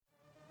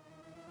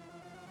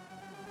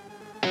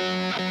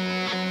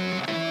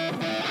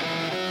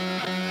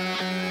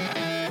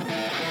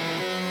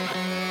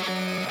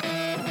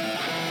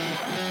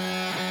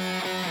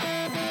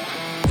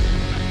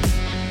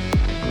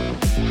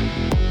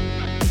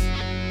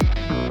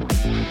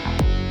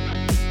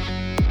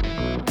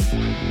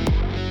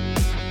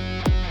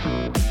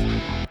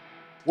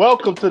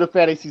Welcome to the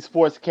Fantasy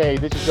Sports Cave.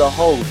 This is your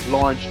host,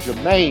 Lawrence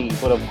Jermaine,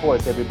 but of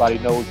course, everybody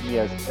knows me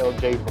as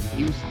LJ from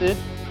Houston.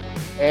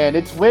 And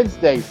it's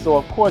Wednesday, so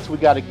of course, we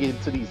got to get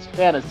into these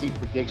fantasy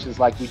predictions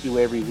like we do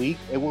every week.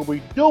 And when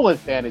we're doing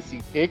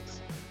fantasy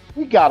picks,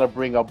 we got to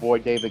bring our boy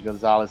David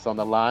Gonzalez on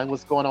the line.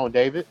 What's going on,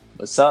 David?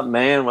 What's up,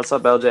 man? What's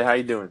up, LJ? How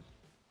you doing?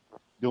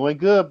 Doing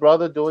good,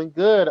 brother. Doing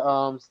good.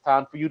 It's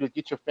time for you to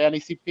get your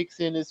fantasy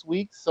picks in this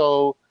week.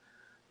 So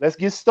let's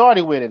get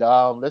started with it.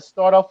 Let's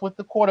start off with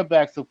the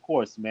quarterbacks, of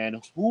course, man.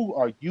 Who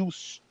are you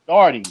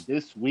starting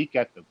this week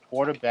at the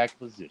quarterback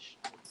position?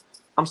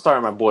 I'm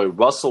starting my boy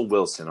Russell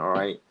Wilson, all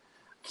right?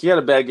 He had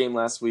a bad game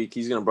last week.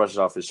 He's going to brush it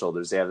off his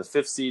shoulders. They have the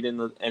 5th seed in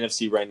the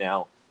NFC right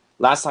now.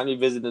 Last time he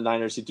visited the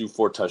Niners, he threw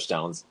 4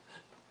 touchdowns.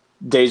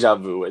 Deja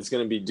vu. It's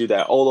going to do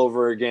that all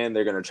over again.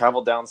 They're going to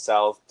travel down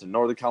south to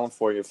Northern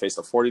California, face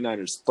the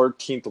 49ers'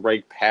 13th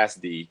ranked pass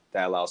D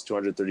that allows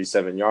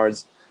 237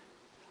 yards.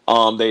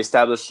 They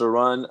established the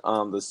run.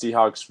 The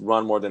Seahawks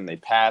run more than they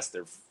pass.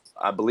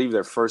 I believe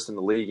they're first in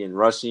the league in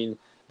rushing.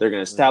 They're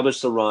going to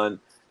establish the run,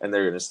 and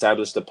they're going to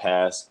establish the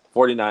pass.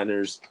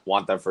 49ers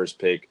want that first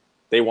pick.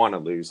 They want to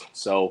lose.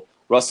 So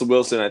Russell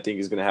Wilson, I think,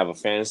 is going to have a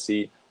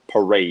fantasy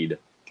parade.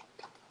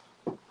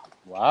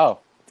 Wow.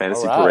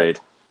 Fantasy parade.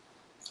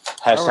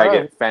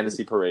 Hashtag it,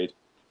 fantasy parade.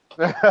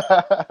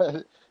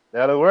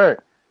 That'll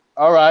work.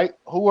 All right.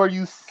 Who are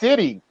you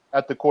sitting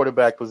at the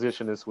quarterback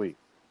position this week?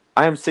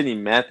 I am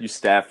sitting Matthew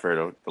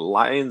Stafford. The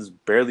Lions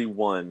barely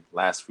won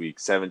last week,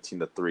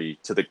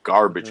 17-3, to the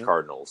garbage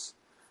Cardinals.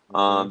 He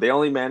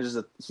only managed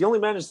to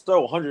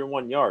throw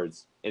 101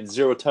 yards and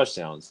 0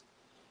 touchdowns.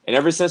 And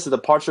ever since the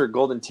departure of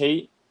Golden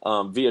Tate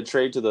via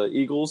trade to the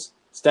Eagles,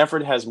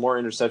 Stafford has more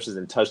interceptions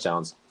than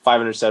touchdowns, 5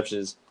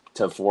 interceptions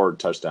to 4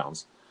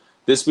 touchdowns.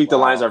 This week, The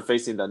Lions are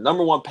facing the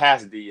number 1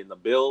 pass D in the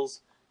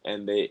Bills,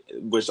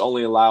 which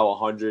only allow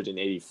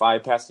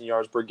 185 passing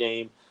yards per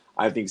game.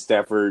 I think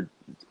Stafford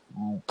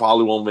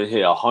probably won't even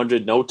hit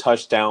 100, no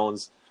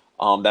touchdowns.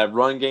 That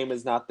run game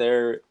is not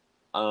there.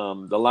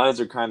 The Lions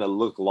are kind of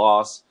look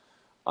lost,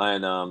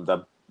 and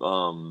I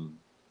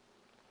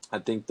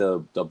think the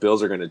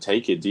Bills are going to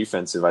take it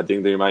defensive. I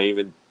think they might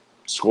even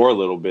score a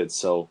little bit.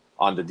 So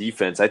on the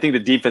defense, I think the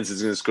defense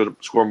is going to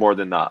score more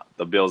than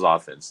the Bills'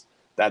 offense.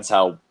 That's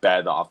how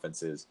bad the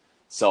offense is.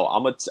 So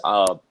I'm going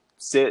to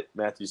sit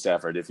Matthew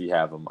Stafford if you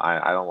have him.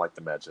 I don't like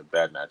the matchup.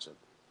 Bad matchup.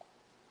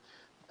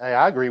 Hey,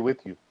 I agree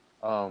with you.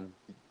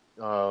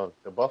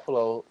 The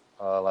Buffalo,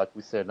 like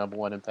we said, number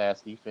 1 in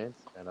pass defense,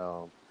 and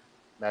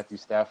Matthew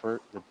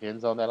Stafford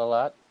depends on that a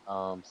lot.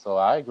 So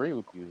I agree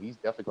with you. He's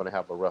definitely going to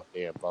have a rough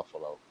day in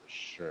Buffalo for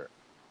sure.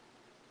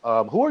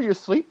 Who are your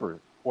sleeper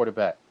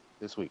quarterback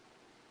this week?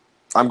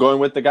 I'm going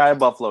with the guy at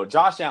Buffalo,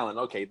 Josh Allen.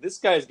 Okay, this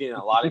guy's getting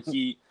a lot of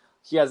heat.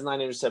 He has 9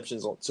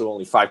 interceptions to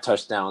only 5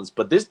 touchdowns,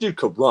 but this dude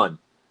could run.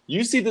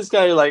 You see this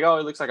guy, you're like, oh,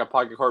 he looks like a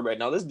pocket quarterback.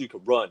 No, this dude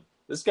could run.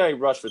 This guy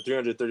rushed for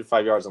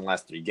 335 yards in the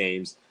last 3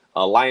 games.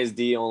 Lions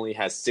D only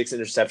has 6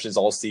 interceptions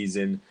all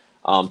season,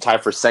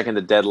 tied for second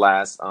to dead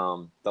last.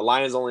 The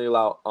Lions only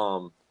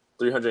allow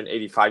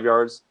 385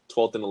 yards,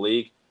 12th in the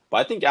league. But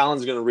I think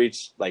Allen's going to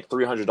reach like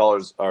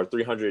 $300 or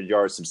 300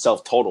 yards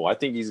himself total. I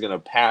think he's going to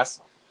pass,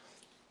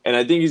 and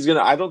I think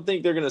I don't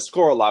think they're going to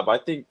score a lot,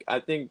 but I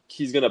think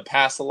he's going to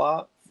pass a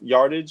lot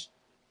yardage,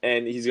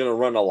 and he's going to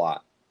run a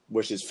lot,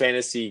 which is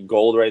fantasy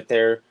gold right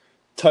there.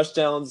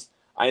 Touchdowns,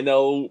 I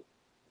know.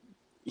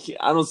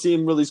 I don't see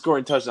him really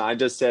scoring touchdowns. I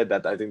just said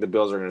that I think the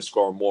Bills are going to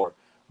score more,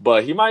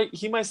 but he might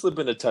slip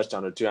in a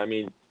touchdown or 2. I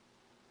mean,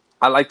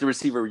 I like the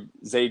receiver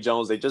Zay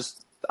Jones. They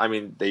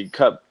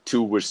cut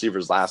 2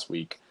 receivers last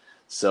week,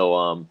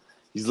 so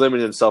he's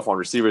limited himself on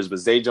receivers. But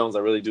Zay Jones, I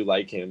really do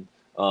like him.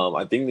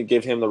 I think they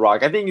give him the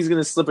rock. I think he's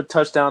going to slip a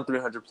touchdown,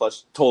 300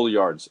 plus total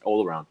yards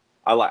all around.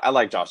 I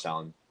like Josh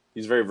Allen.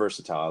 He's very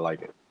versatile. I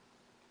like it.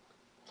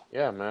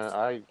 Yeah,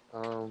 man.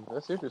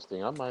 That's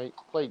interesting. I might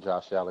play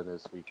Josh Allen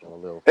this week a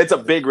little. It's a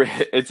big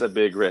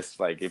risk.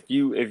 Like if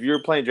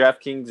you're playing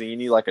DraftKings and you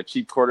need like a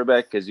cheap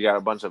quarterback because you got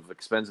a bunch of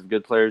expensive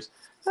good players,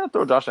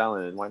 throw Josh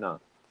Allen in. Why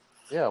not?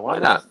 Yeah, why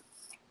not?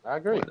 I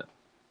agree.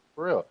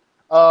 For real.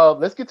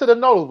 Let's get to the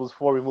notables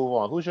before we move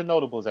on. Who's your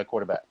notables at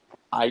quarterback?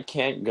 I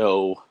can't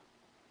go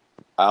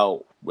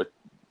out with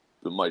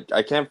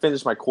I can't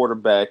finish my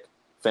quarterback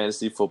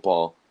fantasy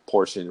football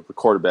portion for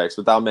quarterbacks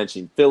without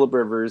mentioning Phillip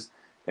Rivers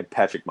and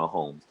Patrick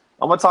Mahomes.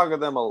 I'm going to talk about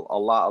them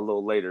a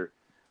little later,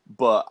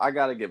 but I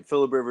got to get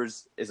Phillip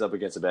Rivers is up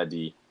against a bad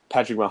D.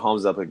 Patrick Mahomes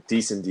is up a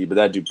decent D, but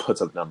that dude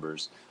puts up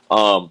numbers.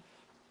 I'm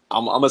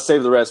going to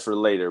save the rest for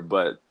later,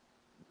 but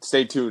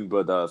stay tuned.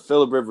 But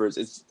Phillip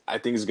Rivers, I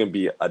think it's going to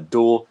be a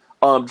duel.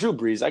 Drew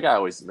Brees, I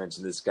always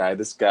mention this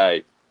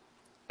guy,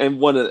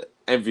 and one of the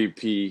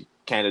MVP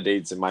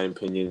candidates, in my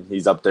opinion.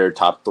 He's up there,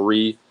 top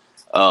 3.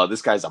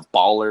 This guy's a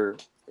baller.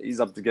 He's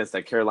up against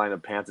that Carolina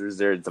Panthers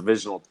there.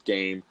 Divisional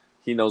game.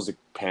 He knows the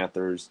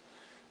Panthers.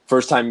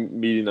 First time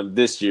meeting them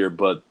this year,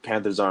 but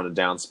Panthers are on a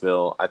down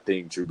spill. I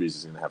think Drew Brees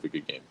is going to have a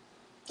good game.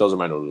 Those are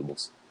my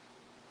notables.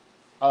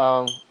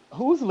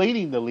 Who's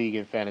leading the league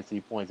in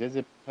fantasy points? Is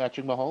it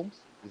Patrick Mahomes?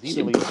 Is he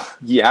the leader?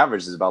 He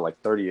averages about like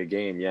 30 a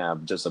game. Yeah,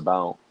 just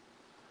about.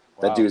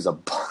 That Wow. dude's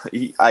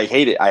I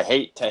hate it. I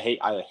hate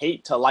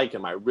to like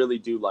him. I really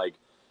do. Like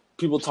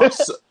people talk.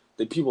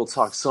 People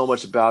talk so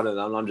much about it.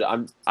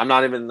 And I'm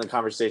not even in the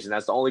conversation.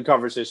 That's the only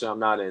conversation I'm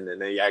not in. And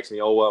they ask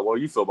me, "Oh, what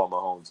do you feel about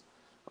Mahomes?"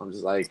 I'm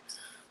just like,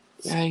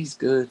 "Yeah, he's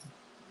good."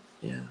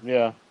 Yeah.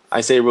 Yeah.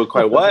 I say real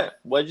quick, "What?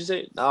 What'd you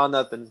say?" No,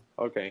 nothing.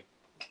 Okay.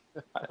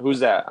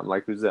 Who's that? I'm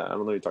like, "Who's that?" I don't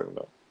know what you're talking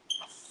about.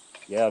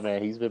 Yeah,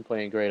 man, he's been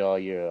playing great all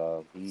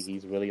year.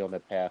 He's really on the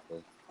path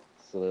of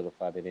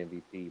solidify that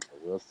MVP.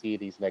 But we'll see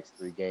these next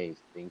 3 games.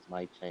 Things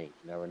might change.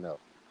 You never know.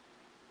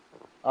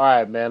 All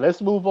right, man.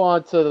 Let's move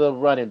on to the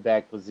running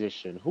back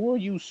position. Who are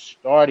you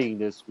starting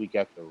this week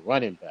at the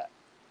running back?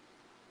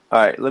 All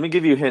right, let me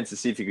give you hints to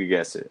see if you could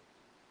guess it.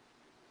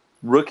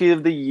 Rookie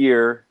of the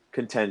year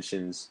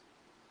contentions.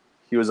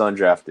 He was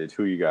undrafted.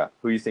 Who you got?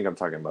 Who you think I'm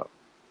talking about?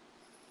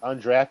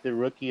 Undrafted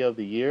rookie of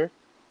the year.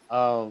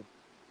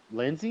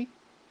 Lindsey?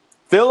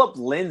 Philip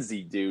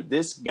Lindsay, dude.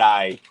 This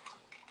guy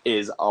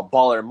is a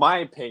baller. In my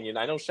opinion,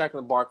 I know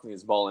Shaquille Barkley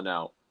is balling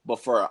out, but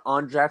for an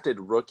undrafted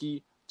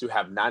rookie to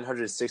have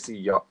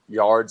 960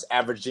 yards,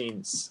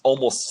 averaging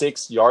almost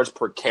 6 yards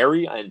per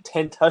carry and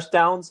 10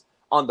 touchdowns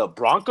on the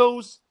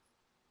Broncos,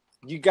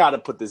 you got to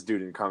put this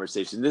dude in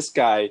conversation. This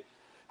guy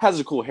has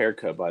a cool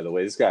haircut, by the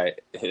way. This guy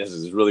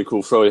has this really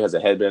cool fro. He has a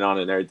headband on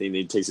and everything.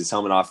 He takes his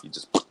helmet off.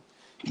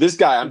 This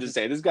guy, I'm just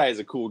saying, this guy is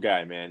a cool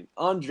guy, man.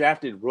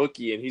 Undrafted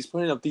rookie, and he's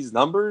putting up these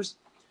numbers.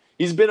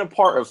 He's been a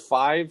part of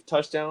 5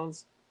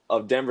 touchdowns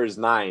of Denver's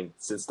 9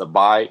 since the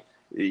bye.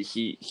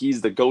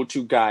 He's the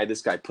go-to guy.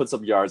 This guy puts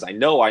up yards. I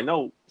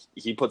know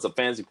he puts up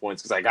fantasy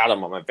points because I got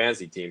him on my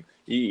fantasy team.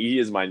 He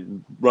is my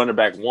running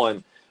back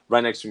 1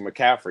 right next to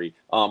McCaffrey.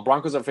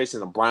 Broncos are facing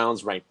the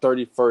Browns, ranked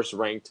 31st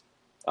ranked.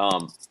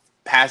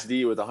 Pass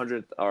D with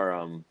 100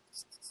 or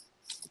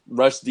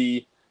rush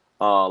D,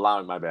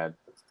 allowing my bad.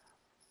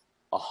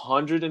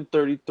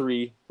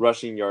 133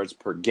 rushing yards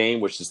per game,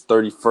 which is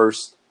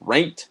 31st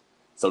ranked.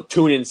 So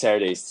tune in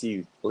Saturday,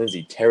 see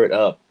Lindsey tear it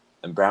up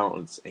and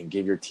Browns and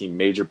give your team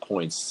major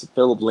points.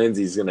 Philip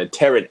Lindsay's going to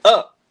tear it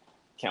up.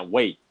 Can't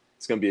wait.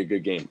 It's going to be a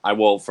good game. I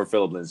will for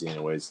Philip Lindsay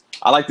anyways.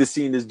 I like to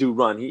see this dude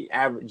run. He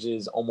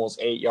averages almost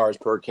 8 yards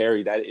per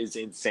carry. That is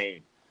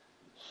insane.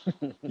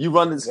 You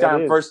run this guy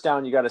on first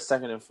down, you got a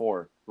 2nd and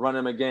 4. Run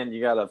him again, you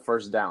got a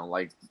first down.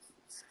 Like,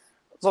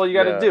 that's all you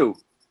got to do.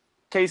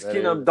 Case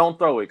Keenum, don't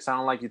throw it because I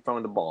don't like you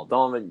throwing the ball.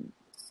 Don't even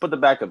put the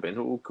backup in.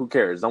 Who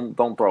cares? Don't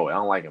throw it. I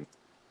don't like him.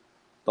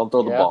 Don't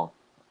throw the ball.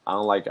 I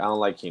don't like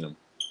Keenum.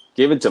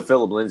 Give it to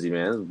Philip Lindsay,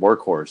 man.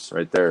 Workhorse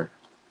right there.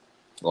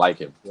 I like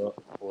him.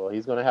 Well,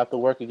 he's gonna have to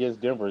work against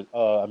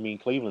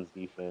Cleveland's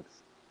defense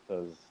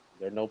because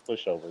they're no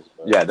pushovers.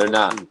 Yeah, they're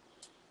not.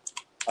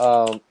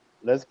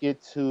 Let's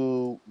get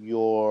to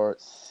your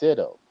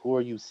sit-up. Who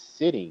are you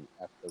sitting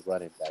at the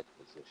running back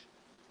position?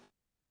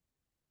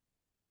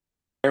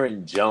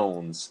 Aaron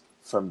Jones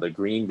from the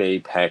Green Bay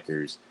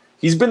Packers.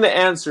 He's been the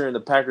answer in the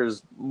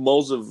Packers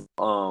most of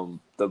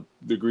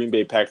the Green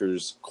Bay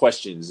Packers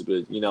questions,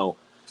 but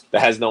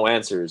that has no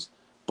answers.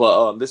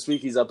 But this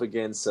week he's up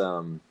against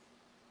the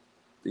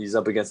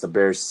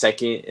Bears,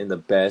 second in the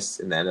best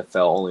in the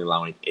NFL, only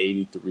allowing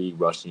 83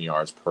 rushing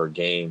yards per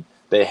game.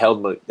 They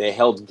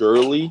held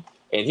Gurley,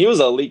 and he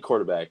was an elite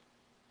running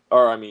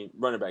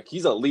back.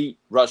 He's an elite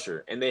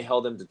rusher, and they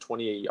held him to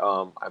 28.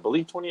 I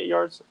believe 28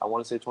 yards. I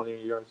want to say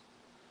 28 yards.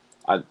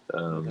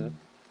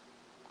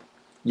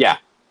 Yeah,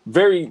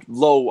 very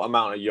low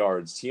amount of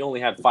yards. He only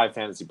had 5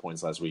 fantasy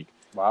points last week.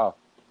 Wow.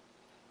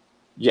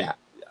 Yeah,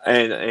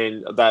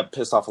 and that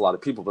pissed off a lot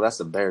of people, but that's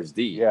the Bears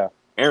D. Yeah.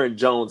 Aaron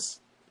Jones,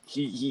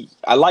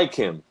 I like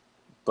him,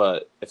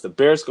 but if the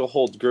Bears go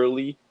hold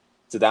Gurley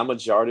to that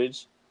much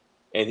yardage,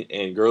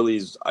 and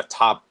Gurley's a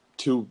top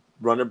 2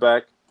 runner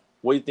back,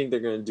 what do you think they're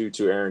going to do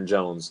to Aaron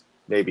Jones?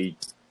 Maybe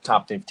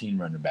top 15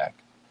 runner back.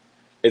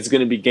 It's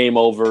going to be game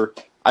over.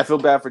 I feel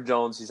bad for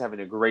Jones. He's having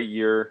a great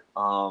year.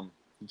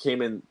 He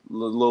came in a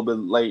little bit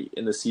late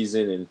in the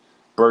season and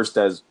burst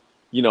as,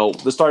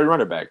 the starting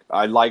runner back.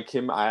 I like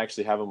him. I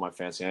actually have him in my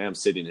fantasy. I am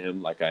sitting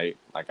him like I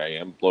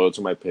am, loyal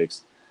to my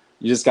picks.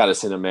 You just got to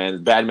sit him,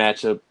 man. Bad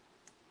matchup.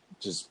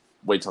 Just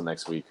wait till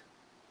next week.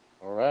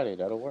 All righty,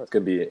 that'll work. It's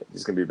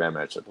gonna be a bad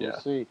matchup. We'll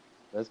see.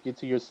 Let's get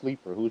to your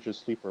sleeper. Who's your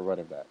sleeper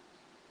running back?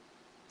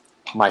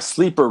 My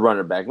sleeper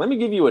runner back. Let me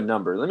give you a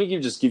number. Let me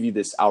give you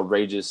this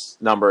outrageous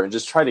number and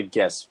just try to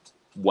guess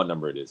what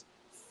number it is.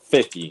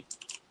 50.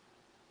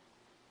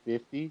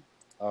 50?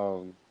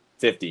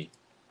 50.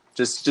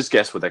 Just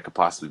guess what that could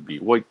possibly be.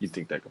 What you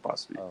think that could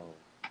possibly be?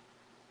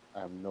 I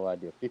have no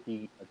idea.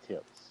 50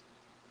 attempts.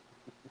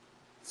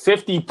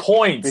 50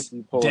 points.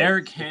 50 points.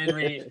 Derrick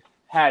Henry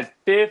had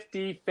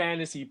 50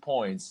 fantasy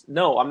points.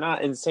 No, I'm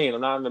not insane.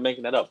 I'm not even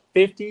making that up.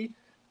 50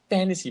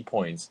 fantasy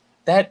points.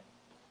 That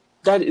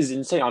is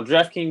insane. On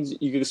DraftKings,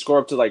 you can score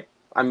up to like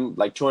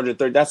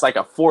 230. That's like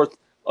a fourth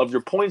of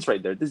your points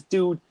right there. This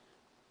dude,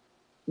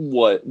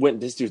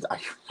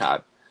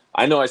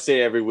 I know I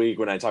say it every week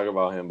when I talk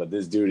about him, but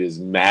this dude is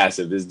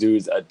massive. This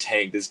dude's a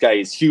tank. This guy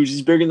is huge.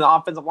 He's bigger than the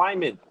offensive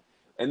lineman.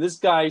 And this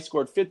guy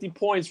scored 50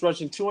 points,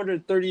 rushing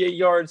 238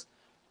 yards,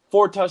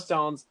 4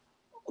 touchdowns,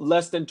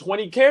 less than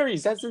 20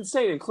 carries. That's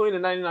insane, including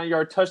a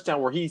 99-yard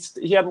touchdown where he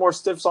had more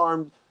stiff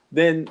arms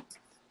than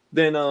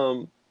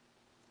that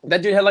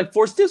dude had like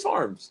 4 stiff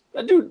arms.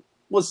 That dude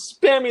was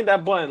spamming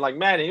that button like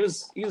Madden. He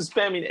was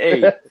spamming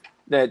A.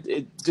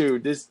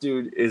 This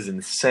dude is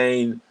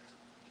insane.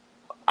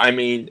 I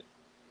mean,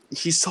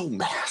 he's so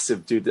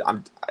massive, dude.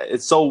 I'm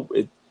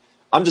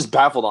just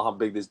baffled on how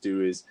big this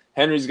dude is.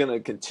 Henry's gonna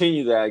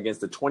continue that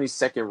against the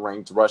 22nd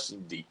ranked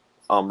rushing D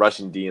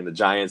in the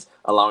Giants,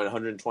 allowing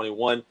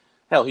 121.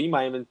 Hell, he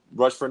might even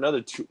rush for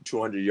another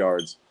 200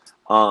 yards.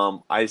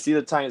 I see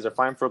the Titans are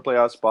fine for a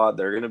playoff spot.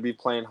 They're gonna be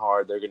playing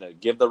hard. They're gonna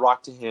give the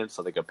rock to him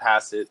so they can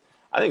pass it.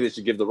 I think they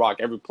should give the rock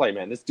every play,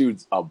 man. This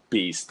dude's a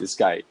beast. This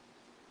guy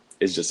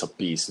is just a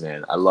beast,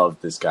 man. I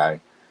love this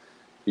guy.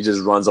 He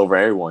just runs over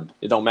everyone.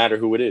 It don't matter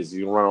who it is.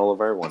 You can run all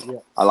over everyone. Yeah.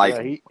 I like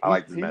him. I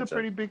like this matchup. He's a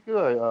pretty big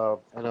good.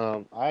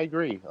 And I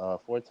agree.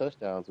 4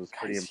 touchdowns was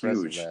pretty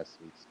impressive huge. Last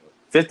week. So.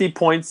 50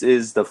 points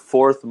is the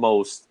 4th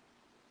most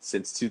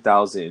since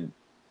 2000.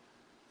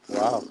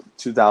 Wow.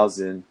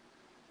 2000.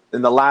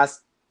 In the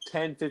last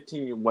 10,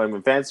 15,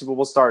 when fantasy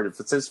football started,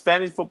 since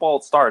fantasy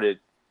football started,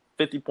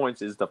 50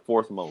 points is the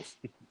 4th most.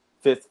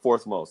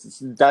 4th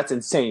most. That's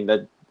insane.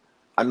 That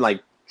I'm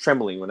like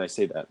trembling when I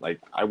say that. Like,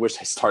 I wish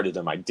I started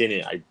him. I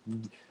didn't.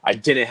 I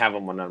didn't have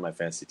him on none of my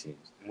fantasy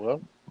teams. Well,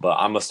 but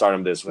I'm gonna start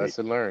him this week.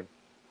 Lesson learned.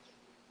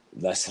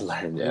 Lesson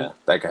learned. Yeah,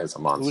 that guy's a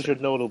monster. Who's your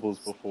notables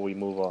before we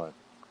move on?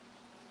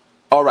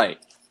 All right.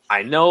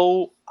 I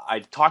know I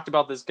talked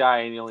about this guy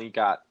and he only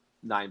got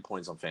 9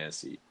 points on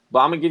fantasy. But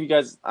I'm going to give you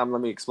guys let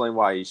me explain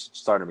why you should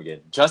start him again.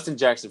 Justin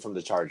Jackson from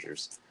the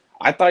Chargers.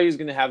 I thought he was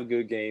going to have a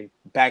good game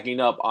backing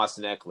up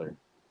Austin Eckler.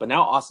 But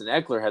now Austin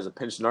Eckler has a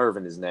pinched nerve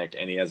in his neck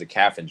and he has a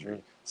calf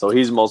injury. So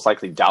he's most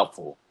likely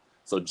doubtful.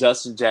 So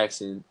Justin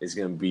Jackson is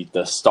going to be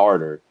the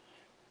starter.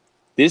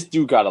 This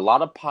dude got a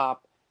lot of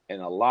pop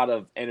and a lot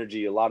of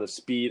energy, a lot of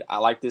speed. I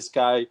like this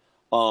guy.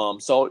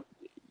 So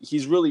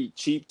he's really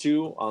cheap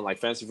too on like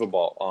fantasy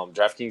football.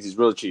 DraftKings, he's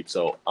really cheap.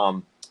 So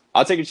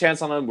I'll take a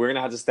chance on him. We're going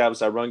to have to establish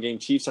that run game.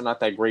 Chiefs are not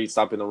that great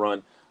stopping the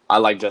run. I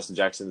like Justin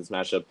Jackson in this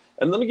matchup.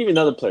 And let me give you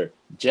another player,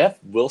 Jeff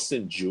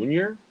Wilson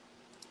Jr.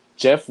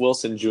 Jeff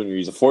Wilson Jr.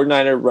 He's a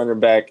 49er running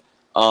back.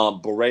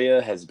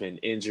 Berea has been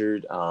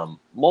injured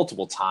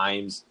multiple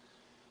times.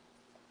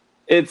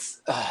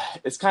 It's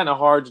kind of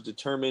hard to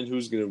determine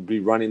who's going to be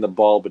running the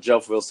ball, but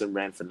Jeff Wilson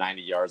ran for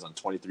 90 yards on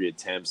 23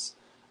 attempts.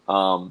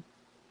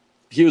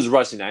 He was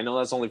rushing. I know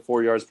that's only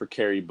 4 yards per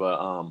carry,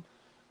 but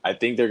I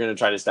think they're going to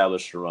try to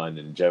establish a run,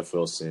 and Jeff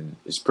Wilson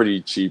is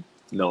pretty cheap,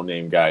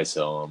 no-name guy,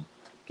 so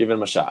give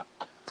him a shot.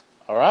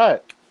 All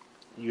right.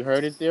 You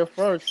heard it there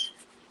first.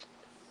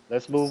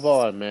 Let's move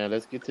on, man.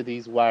 Let's get to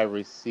these wide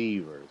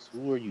receivers.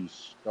 Who are you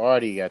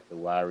starting at the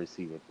wide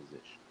receiver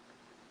position?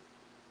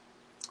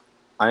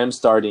 I am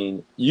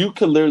starting. You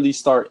could literally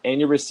start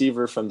any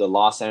receiver from the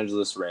Los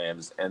Angeles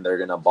Rams, and they're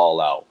going to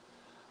ball out.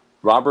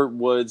 Robert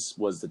Woods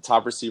was the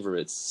top receiver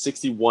at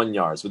 61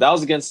 yards, but that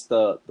was against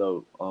the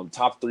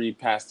top 3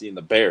 pass team,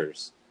 the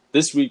Bears.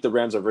 This week, the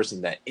Rams are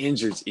versing that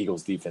injured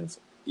Eagles defense.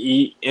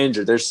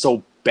 Injured. They're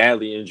so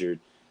badly injured.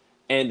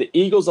 And the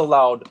Eagles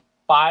allowed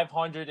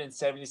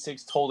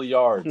 576 total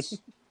yards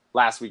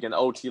last week in the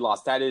OT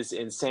loss. That is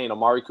insane.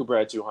 Amari Cooper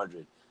had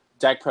 200.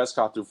 Dak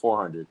Prescott threw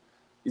 400.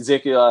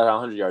 Ezekiel had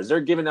 100 yards.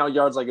 They're giving out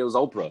yards like it was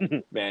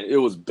Oprah. Man, it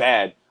was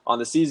bad. On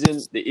the season,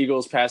 the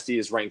Eagles' pass D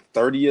is ranked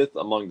 30th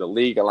among the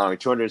league, allowing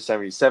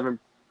 277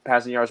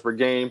 passing yards per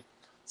game.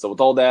 So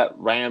with all that,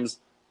 Rams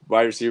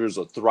wide receivers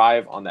will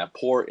thrive on that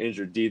poor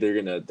injured D.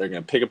 They're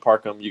gonna pick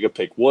apart them. You could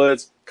pick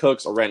Woods,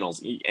 Cooks, or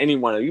Reynolds.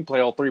 Anyone. You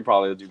play all 3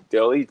 probably.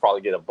 They'll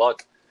probably get a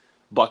buck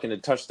and a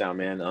touchdown,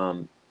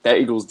 man. That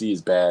Eagles D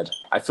is bad.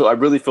 I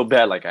really feel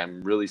bad. Like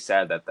I'm really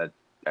sad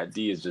that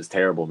D is just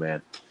terrible,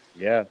 man.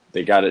 Yeah,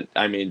 they got it.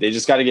 I mean, they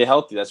just got to get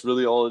healthy. That's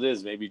really all it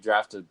is. Maybe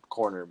draft a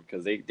corner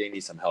because they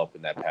need some help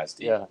in that pass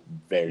team. Yeah,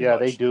 very much.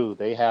 They do.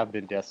 They have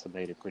been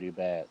decimated pretty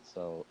bad.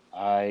 So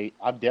I'm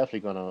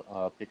definitely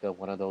gonna pick up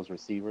one of those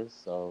receivers.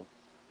 So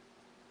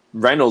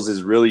Reynolds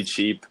is really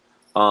cheap.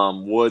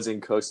 Woods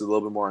and Cooks is a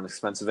little bit more on the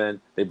expensive end.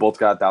 They both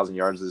got 1,000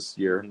 yards this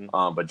year.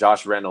 Mm-hmm. But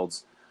Josh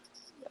Reynolds,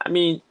 I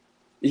mean,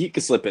 he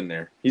could slip in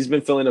there. He's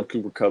been filling up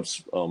Cooper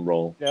Kupp's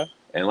role. Yeah.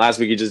 And last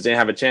week he just didn't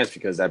have a chance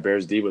because that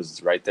Bears D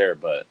was right there.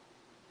 But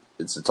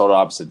it's the total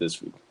opposite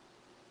this week.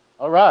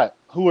 All right.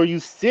 Who are you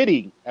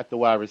sitting at the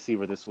wide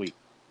receiver this week?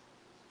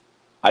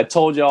 I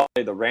told y'all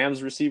the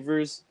Rams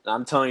receivers.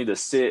 I'm telling you to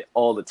sit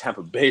all the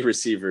Tampa Bay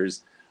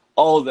receivers.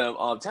 All of them.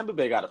 Tampa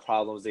Bay got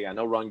problems. They got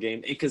no run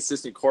game.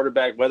 Inconsistent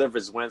quarterback. Whether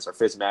it's Wentz or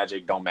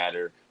Fitzmagic, don't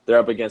matter. They're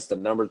up against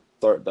the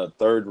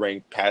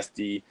third-ranked pass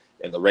D,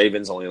 and the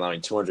Ravens only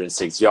allowing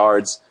 206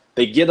 yards.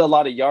 They get a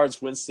lot of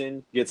yards.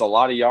 Winston gets a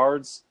lot of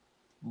yards.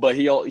 But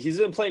he's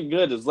been playing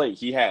good as late.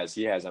 He has.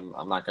 I'm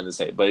not going to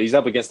say it. But he's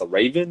up against the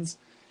Ravens,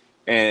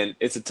 and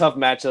it's a tough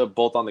matchup,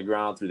 both on the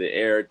ground, through the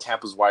air.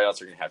 Tampa's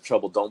wideouts are going to have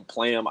trouble. Don't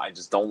play him. I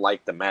just don't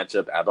like the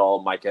matchup at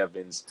all. Mike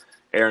Evans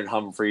Aaron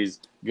Humphries,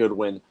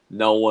 Goodwin,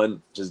 no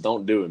one. Just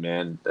don't do it,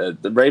 man.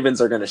 The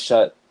Ravens are going to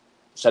shut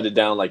it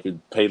down like you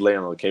paid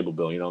later on the cable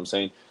bill. You know what I'm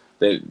saying?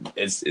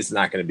 It's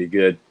not going to be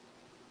good.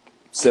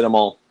 Sit them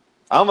all.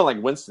 I don't even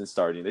like Winston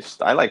starting.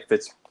 I like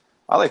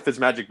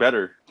Fitzmagic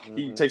better. Mm-hmm.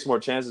 He takes more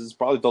chances,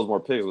 probably throws more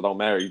picks. It don't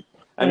matter.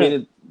 I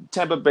mean,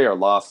 Tampa Bay are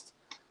lost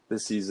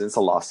this season. It's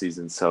a lost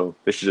season, so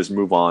they should just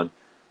move on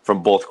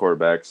from both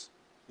quarterbacks.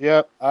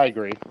 Yeah, I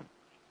agree.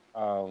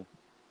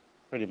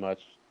 Pretty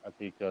much. I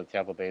think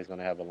Tampa Bay is going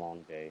to have a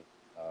long day.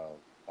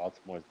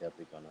 Baltimore is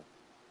definitely going to.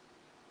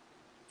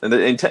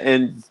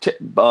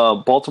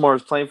 And Baltimore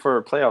is playing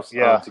for playoffs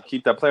to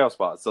keep that playoff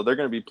spot, so they're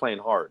going to be playing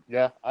hard.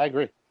 Yeah, I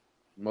agree.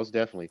 Most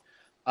definitely.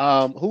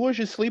 Who was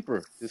your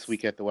sleeper this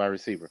week at the wide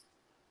receiver?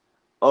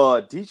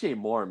 DJ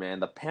Moore, man.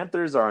 The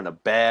Panthers are on a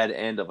bad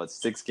end of a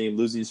 6-game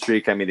losing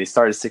streak. I mean, they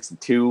started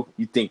 6-2.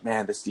 You think,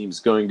 man, this team's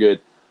going good.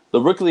 The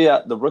rookie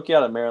out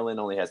of Maryland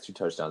only has 2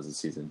 touchdowns this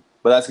season,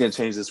 but that's going to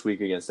change this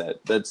week against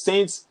that. The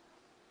Saints,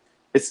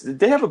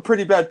 they have a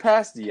pretty bad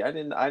pass D. I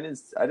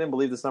didn't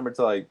believe this number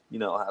until I had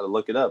to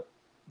look it up.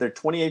 They're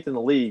 28th in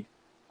the league,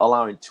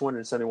 allowing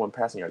 271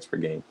 passing yards per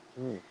game,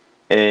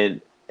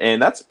 and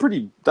that's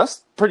pretty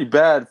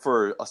bad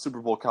for a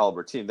Super Bowl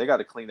caliber team. They got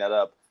to clean that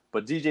up.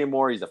 But DJ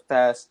Moore, he's a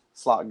fast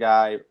slot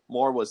guy.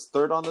 Moore was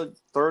third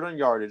on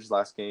yardage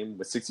last game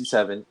with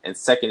 67, and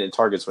second in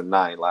targets with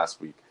 9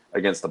 last week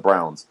against the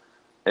Browns.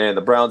 And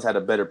the Browns had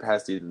a better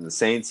pass D than the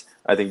Saints.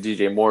 I think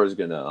DJ Moore is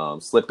going to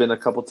slip in a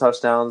couple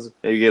touchdowns.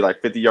 Maybe get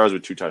like 50 yards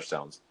with 2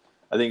 touchdowns.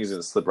 I think he's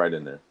going to slip right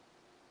in there.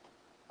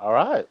 All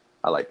right.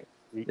 I like it.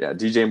 Yeah,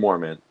 DJ Moore,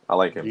 man. I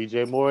like him.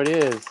 DJ Moore it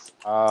is.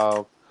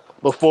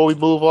 Before we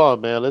move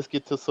on, man, let's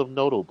get to some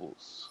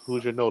notables.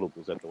 Who's your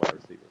notables at the wide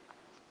receiver?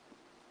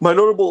 One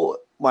of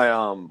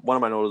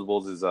my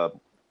notables is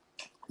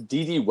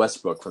D.D.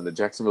 Westbrook from the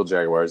Jacksonville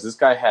Jaguars. This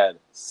guy had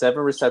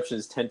 7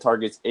 receptions, 10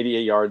 targets,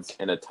 88 yards,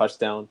 and a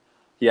touchdown.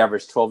 He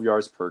averaged 12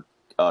 yards per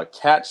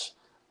catch.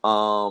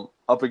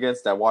 Up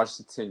against that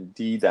Washington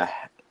D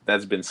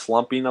that's been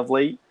slumping of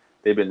late.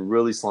 They've been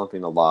really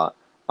slumping a lot.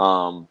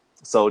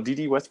 So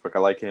D.D. Westbrook, I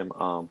like him.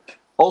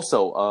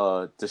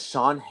 Also,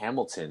 Deshaun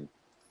Hamilton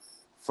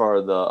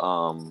for the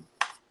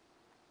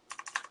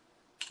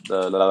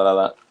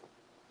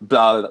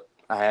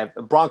I have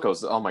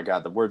Broncos. Oh my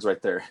God, the words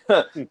right there.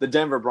 The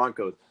Denver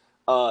Broncos.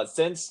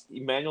 Since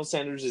Emmanuel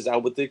Sanders is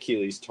out with the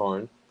Achilles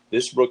torn,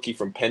 this rookie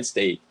from Penn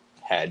State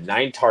had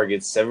 9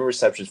 targets, 7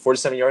 receptions,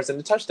 47 yards, and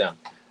a touchdown.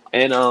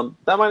 And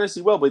that might not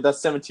see well, but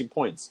that's 17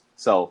 points.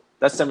 So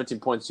that's 17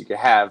 points you could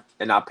have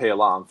and not pay a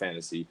lot on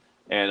fantasy.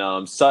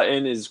 And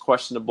Sutton is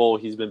questionable.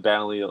 He's been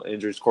battling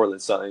injuries.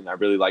 Cortland Sutton. I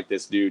really like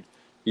this dude.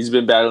 He's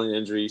been battling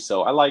injury.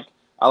 So I like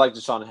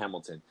Deshaun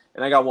Hamilton.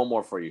 And I got one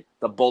more for you.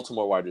 The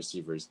Baltimore wide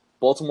receivers.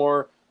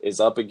 Baltimore is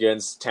up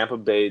against Tampa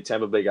Bay.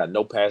 Tampa Bay got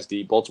no pass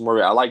D.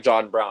 Baltimore, I like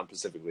John Brown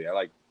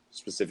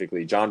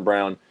specifically. John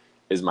Brown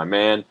is my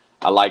man.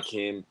 I like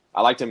him.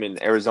 I liked him in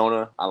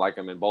Arizona. I like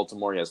him in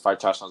Baltimore. He has 5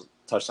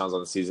 touchdowns on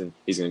the season.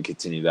 He's going to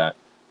continue that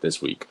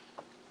this week.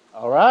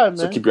 All right, man.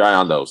 So keep your eye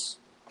on those.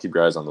 Keep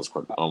your eyes on those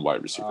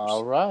wide receivers.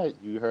 All right.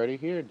 You heard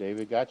it here.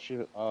 David got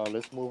you.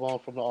 Let's move on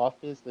from the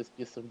offense. Let's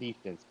get some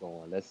defense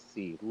going. Let's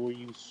see. Who are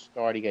you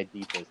starting at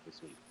defense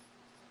this week?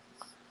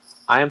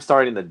 I am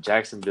starting the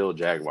Jacksonville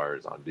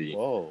Jaguars on D.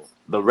 Whoa.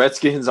 The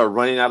Redskins are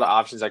running out of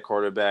options at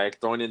quarterback,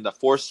 throwing in the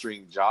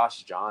 4th-string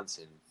Josh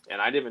Johnson.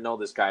 And I didn't even know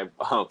this guy.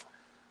 I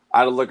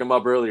had to look him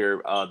up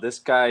earlier. This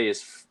guy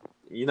is,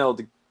 he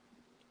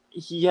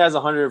has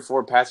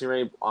 104 passing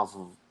rate off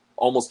of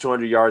almost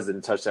 200 yards and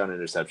a touchdown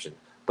interception.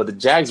 But the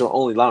Jags are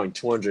only allowing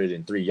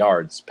 203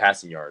 yards,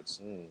 passing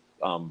yards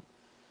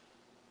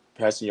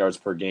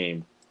per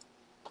game,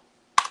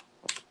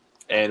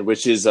 and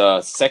which is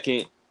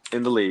second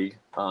in the league.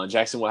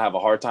 Jackson will have a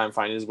hard time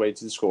finding his way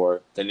to the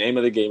score. The name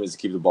of the game is to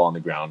keep the ball on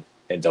the ground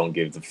and don't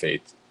give the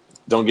faith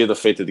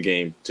of the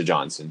game to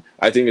Johnson.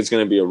 I think it's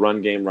going to be a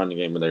running game where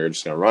they're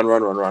just going to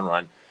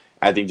run.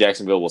 I think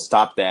Jacksonville will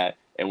stop that,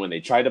 and when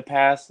they try to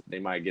pass, they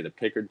might get a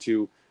pick or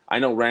two. I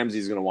know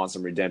Ramsey's going to want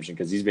some redemption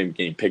because he's been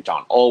getting picked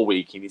on all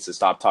week. He needs to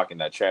stop talking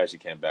that trash he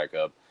can't back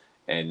up,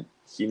 and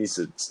he needs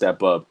to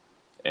step up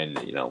and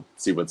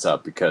see what's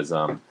up because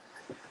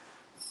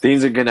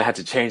things are going to have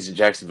to change in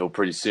Jacksonville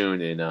pretty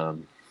soon,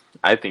 and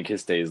I think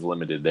his stay is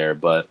limited there.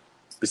 But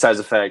besides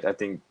the fact, I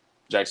think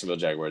Jacksonville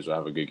Jaguars will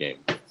have a good game.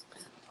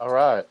 All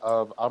right.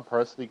 I'm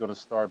personally going to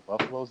start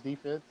Buffalo's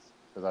defense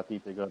because I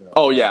think they're going to.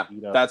 Oh, yeah.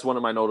 That's one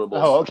of my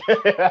notables. Oh,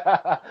 okay.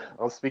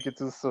 I'm speaking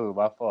too soon.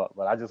 My fault.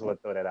 But I just want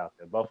to throw that out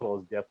there.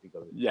 Buffalo's definitely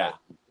going to. Yeah.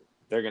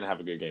 They're going to have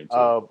a good game,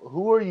 too.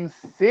 Who are you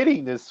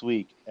sitting this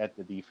week at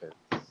the defense?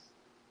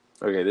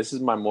 Okay, this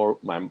is my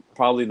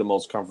probably the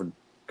most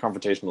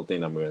confrontational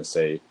thing I'm going to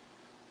say.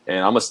 And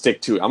I'm going to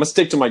stick to it. I'm going to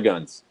stick to my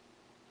guns.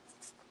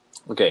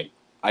 Okay,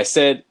 I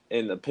said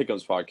in the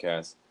Pick'ems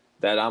podcast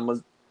that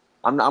I'm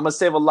gonna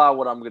save a lot of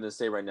what I'm gonna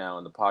say right now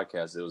in the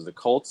podcast. It was the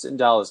Colts and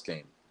Dallas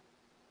game.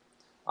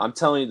 I'm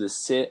telling you to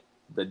sit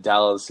the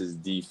Dallas's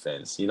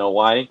defense. You know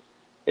why?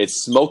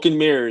 It's smoke and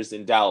mirrors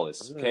in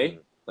Dallas. Okay,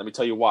 let me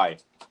tell you why.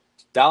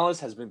 Dallas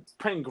has been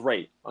playing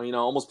great.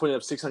 Almost putting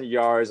up 600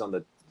 yards on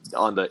the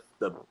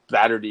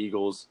battered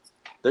Eagles.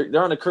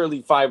 They're on a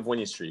currently 5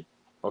 winning streak.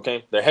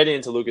 Okay, they're heading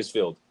into Lucas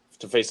Field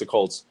to face the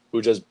Colts,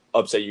 who just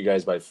upset you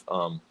guys by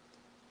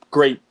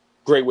great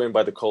win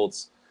by the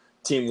Colts.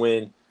 Team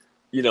win,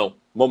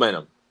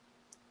 momentum.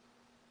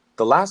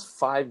 The last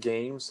 5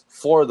 games,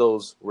 4 of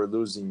those were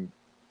losing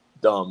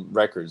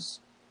records.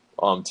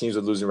 Teams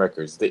with losing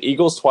records. The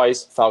Eagles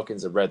twice,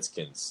 Falcons and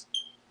Redskins.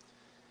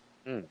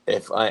 And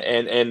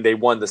they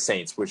won the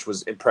Saints, which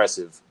was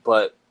impressive.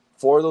 But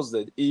 4 of those,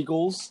 the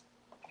Eagles,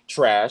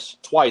 trash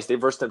twice. They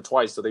versed them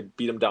twice, so they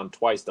beat them down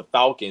twice. The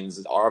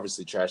Falcons are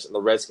obviously trash, and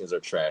the Redskins are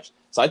trash.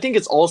 So I think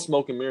it's all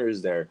smoke and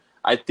mirrors there.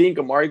 I think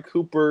Amari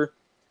Cooper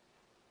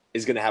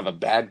is going to have a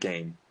bad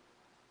game.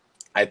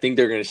 I think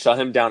they're going to shut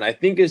him down. I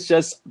think it's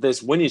just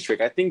this winning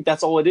streak. I think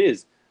that's all it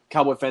is.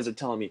 Cowboy fans are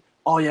telling me,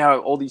 oh, yeah,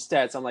 all these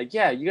stats. I'm like,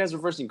 yeah, you guys are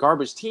versing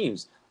garbage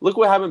teams. Look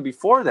what happened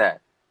before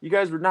that. You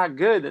guys were not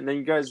good, and then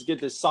you guys get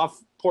this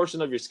soft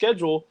portion of your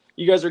schedule.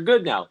 You guys are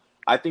good now.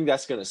 I think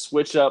that's going to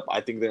switch up.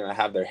 I think they're going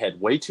to have their head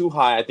way too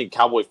high. I think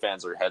Cowboy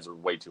fans' heads are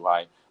way too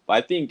high. But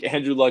I think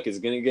Andrew Luck is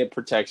going to get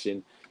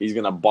protection. He's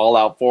going to ball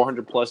out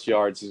 400-plus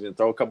yards. He's going to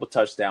throw a couple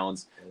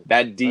touchdowns.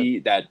 That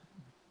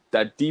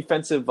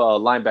defensive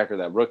linebacker,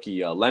 that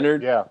rookie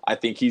Leonard, I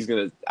think he's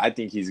going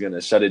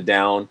to shut it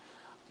down.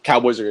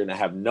 Cowboys are going to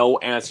have no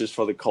answers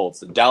for the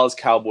Colts. The Dallas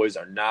Cowboys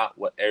are not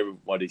what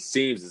everybody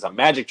seems. It's a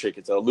magic trick.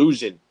 It's an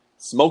illusion.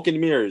 Smoke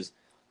and mirrors.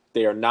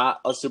 They are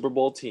not a Super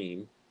Bowl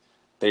team.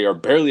 They are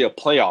barely a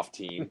playoff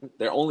team.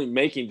 They're only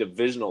making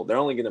divisional. They're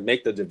only going to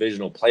make the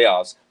divisional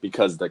playoffs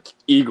because the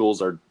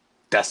Eagles are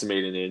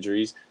decimated in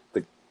injuries.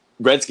 The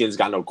Redskins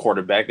got no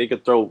quarterback. They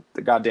could throw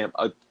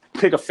the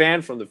pick a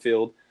fan from the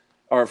field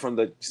or from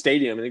the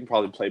stadium, and they can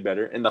probably play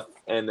better. And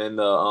then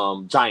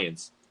the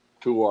Giants,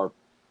 who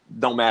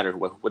don't matter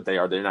what they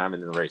are. They're not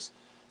even in the race.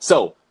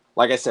 So,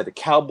 like I said, the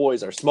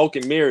Cowboys are smoke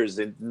and mirrors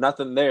and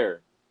nothing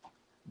there.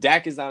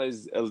 Dak is not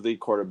his elite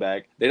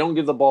quarterback. They don't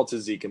give the ball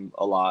to Zeke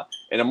a lot.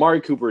 And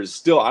Amari Cooper is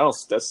still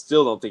 –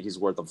 still don't think he's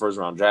worth a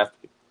first-round draft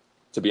pick,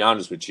 to be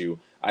honest with you.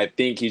 I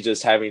think he's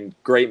just having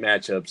great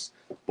matchups.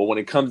 But when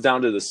it comes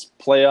down to the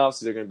playoffs,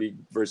 they're going to be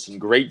versus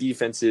great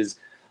defenses.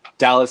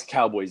 Dallas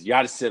Cowboys, you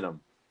got to sit them.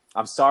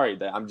 I'm sorry.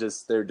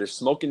 They're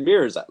smoke and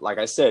mirrors. Like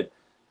I said,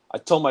 I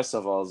told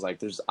myself, I was like,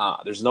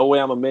 there's no way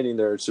I'm admitting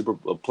they're a super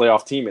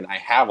playoff team, and I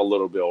have a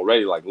little bit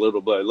already, like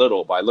little by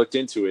little. But I looked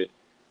into it.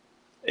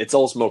 It's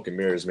all smoke and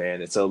mirrors,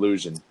 man. It's an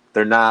illusion.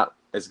 They're not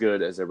as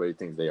good as everybody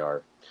thinks they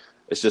are.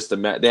 It's just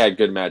they had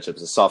good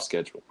matchups, a soft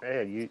schedule.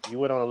 Man, you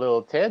went on a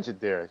little tangent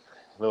there,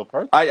 a little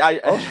person.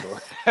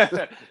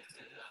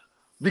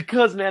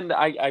 Because man,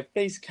 I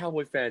face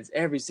Cowboy fans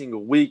every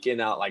single week, and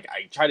I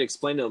try to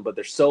explain to them, but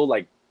they're so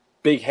like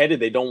big headed,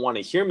 they don't want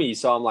to hear me.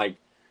 So I'm like,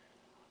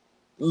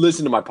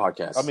 listen to my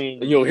podcast. I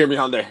mean, you'll hear me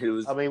on there.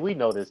 I mean, we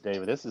know this,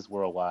 David. This is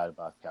worldwide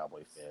about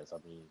Cowboy fans. I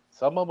mean,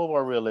 some of them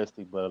are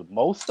realistic, but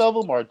most of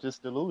them are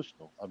just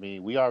delusional. I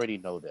mean, we already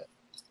know that.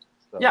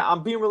 So. Yeah,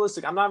 I'm being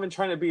realistic. I'm not even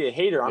trying to be a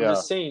hater. I'm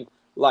just saying,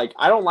 like,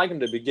 I don't like them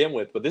to begin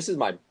with, but this is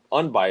my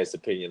unbiased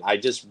opinion.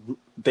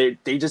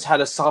 They just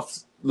had a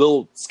soft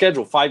little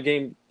schedule,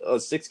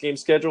 6-game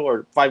schedule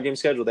or 5-game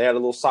schedule. They had a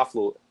little soft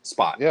little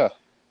spot. Yeah.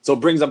 So it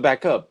brings them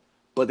back up.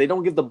 But they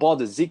don't give the ball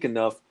to Zeke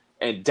enough.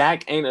 And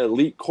Dak ain't an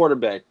elite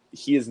quarterback.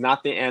 He is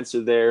not the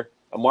answer there.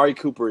 Amari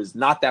Cooper is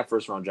not that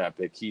first-round draft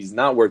pick. He's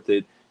not worth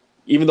it,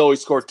 even though he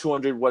scored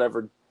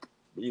 200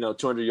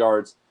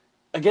 yards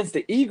against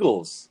the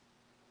Eagles.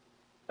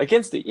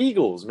 Against the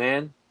Eagles,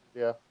 man.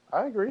 Yeah,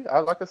 I agree.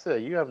 Like I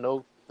said, you have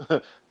no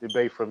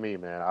debate from me,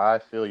 man. I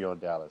feel you on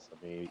Dallas.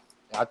 I mean,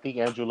 I think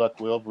Andrew Luck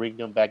will bring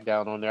them back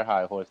down on their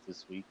high horse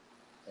this week,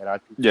 and I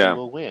think they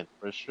will win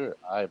for sure.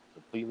 I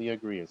completely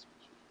agree with you.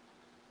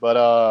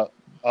 But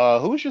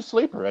who's your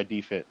sleeper at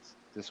defense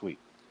this week?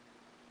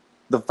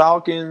 The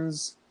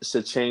Falcons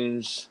should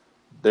change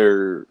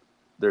their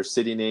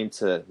city name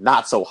to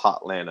Not So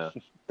Hot Atlanta.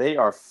 They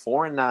are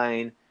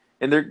 4-9,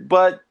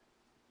 but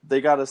they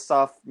got a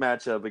soft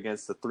matchup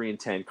against the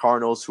 3-10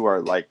 Cardinals, who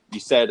are, like you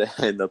said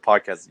in the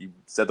podcast, you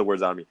said the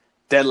words out of me,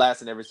 dead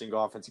last in every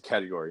single offensive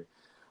category.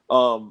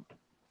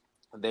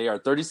 They are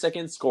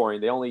 32nd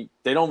scoring. They don't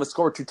even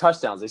score 2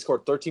 touchdowns. They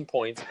scored 13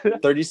 points,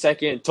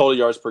 32nd total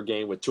yards per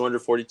game with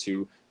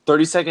 242,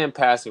 32nd in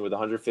passing with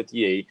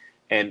 158,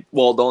 and,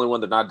 well, the only one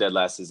they're not dead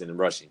last is in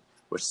rushing,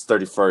 which is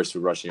 31st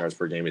with rushing yards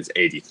per game is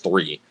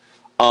 83.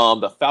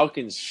 The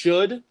Falcons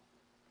should,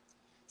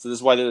 so this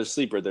is why they're a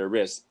sleeper, they're a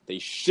risk. They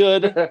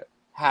should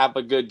have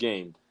a good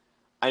game.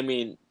 I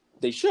mean,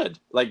 they should.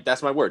 Like,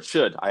 that's my word,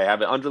 should. I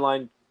have it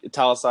underlined,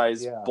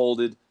 italicized,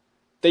 bolded.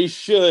 They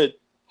should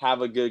have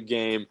a good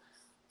game.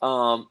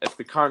 If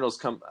the Cardinals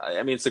come,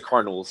 I mean, it's the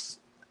Cardinals.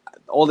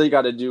 All they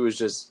got to do is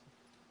just,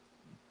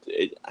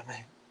 they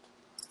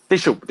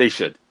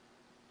should.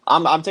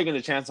 I'm taking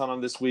a chance on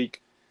them this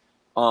week.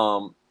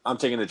 Why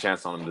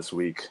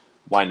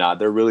not?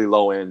 They're really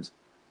low end,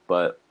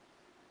 but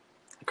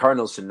the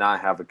Cardinals should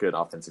not have a good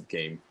offensive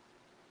game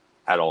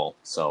at all.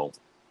 So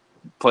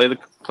play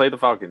the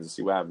Falcons and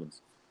see what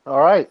happens.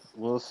 All right,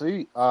 we'll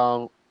see.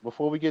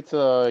 Before we get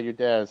to your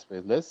dad's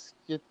pick, let's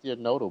get your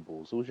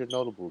notables. Who's your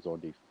notables on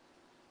defense?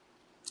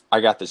 I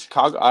got the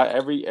Chicago.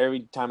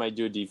 Every time I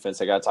do a defense,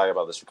 I got to talk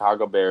about the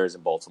Chicago Bears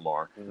and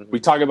Baltimore. We Hmm.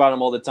 talk about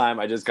them all the time.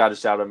 I just got to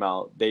shout them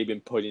out. They've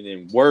been putting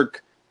in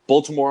work.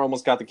 Baltimore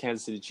almost got the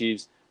Kansas City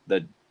Chiefs.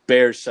 The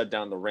Bears shut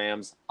down the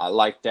Rams. I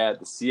like that.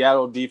 The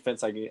Seattle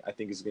defense, I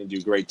think, is going to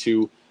do great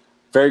too.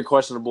 Very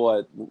questionable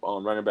at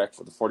running back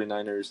for the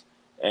 49ers.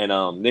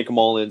 And Nick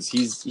Mullins,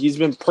 he's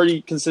been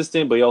pretty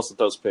consistent, but he also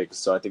throws picks.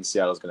 So I think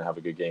Seattle's going to have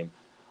a good game.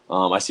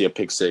 I see a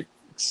pick six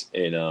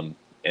in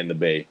the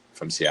Bay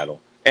from Seattle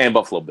and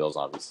Buffalo Bills,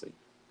 obviously.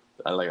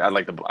 I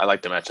like the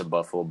matchup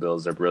Buffalo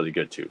Bills. They're really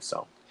good too.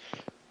 So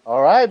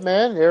All right,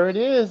 man. There it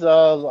is.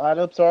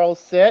 Lineups are all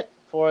set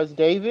for us,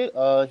 David.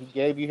 He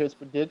gave you his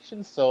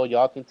predictions, so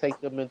y'all can take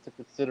them into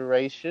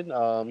consideration.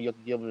 You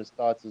can give him his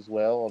thoughts as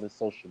well on his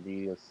social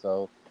media.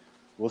 So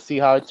we'll see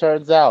how it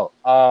turns out.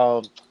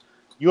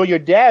 You and your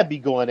dad be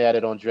going at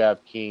it on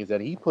DraftKings,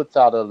 and he puts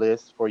out a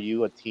list for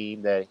you, a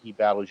team that he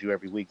battles you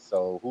every week.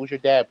 So who's your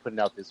dad putting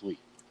out this week?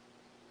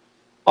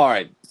 all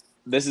right,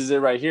 this is it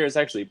right here. It's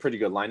actually a pretty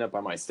good lineup. I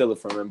might steal it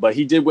from him, but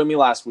he did win me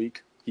last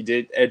week. He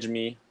did edge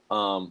me.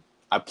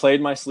 I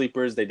played my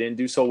sleepers. They didn't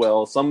do so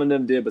well. Some of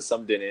them did, but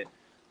some didn't.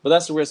 But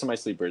that's the rest of my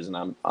sleepers, and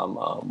I'm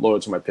loyal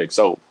to my pick.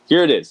 So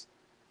here it is.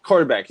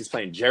 Quarterback, he's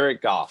playing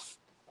Jared Goff.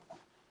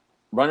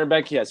 Runner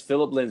back, he has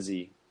Philip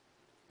Lindsay.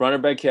 Runner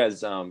back, he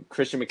has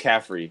Christian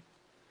McCaffrey.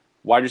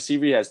 Wide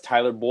receiver, he has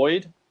Tyler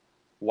Boyd.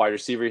 Wide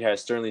receiver, he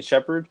has Sterling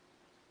Shepard.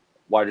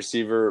 Wide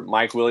receiver,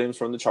 Mike Williams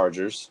from the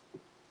Chargers.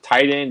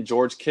 Tight end,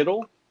 George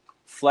Kittle.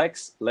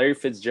 Flex, Larry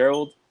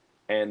Fitzgerald.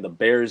 And the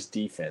Bears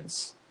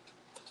defense.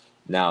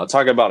 Now,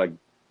 talk about a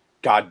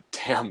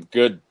goddamn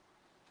good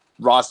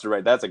roster,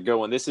 right? That's a good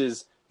one. This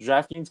is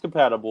DraftKings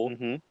compatible.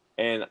 Mm-hmm.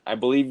 And I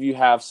believe you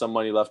have some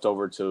money left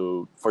over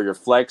for your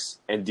flex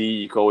and D.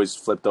 You can always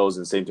flip those,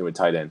 and same thing with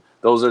tight end.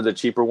 Those are the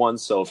cheaper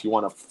ones. So if you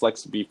want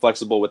to be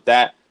flexible with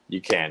that,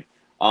 you can.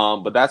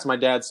 But that's my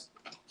dad's.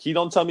 He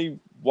don't tell me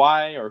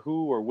why or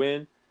who or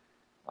when.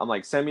 I'm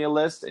like, send me a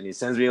list, and he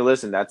sends me a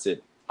list, and that's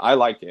it. I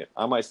like it.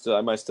 I might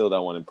steal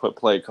that one and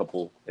play a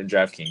couple in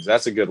DraftKings.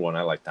 That's a good one.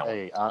 I like that one.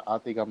 Hey, I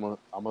think I'm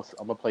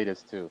gonna play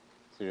this too.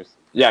 Seriously.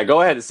 Yeah,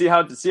 go ahead and see how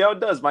it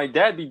does. My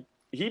dad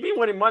he be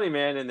winning money,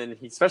 man, and then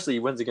especially he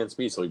wins against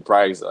me, so he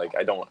brags like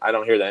I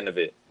don't hear the end of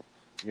it.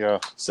 Yeah.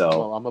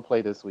 So I'm gonna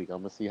play this week. I'm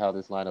gonna see how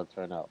this lineup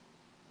turn out.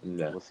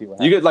 yeah. We'll see what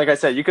You happens. could, like I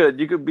said, you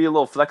could be a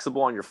little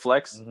flexible on your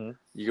flex. Mm-hmm.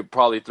 You could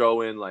probably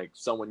throw in like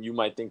someone you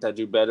might think that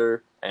do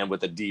better, and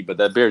with a D, but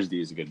that Bears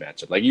D is a good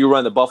matchup. Like you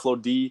run the Buffalo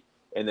D,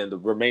 and then the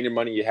remaining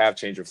money you have,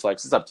 change your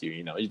flex. It's up to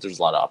you. There's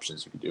a lot of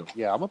options you can do.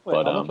 Yeah, I'm gonna play.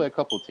 But I'm gonna play a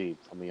couple teams.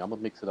 I mean, I'm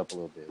gonna mix it up a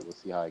little bit. We'll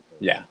see how it goes.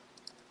 yeah.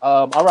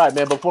 All right,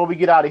 man. Before we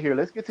get out of here,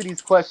 let's get to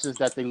these questions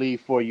that they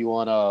leave for you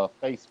on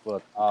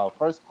Facebook.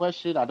 First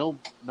question. I don't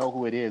know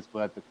who it is,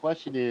 but the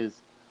question is: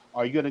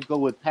 are you gonna go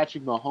with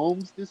Patrick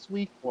Mahomes this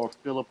week or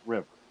Philip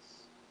Rivers?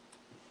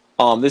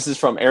 This is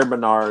from Aaron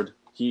Bernard.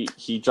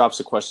 He drops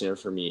a question here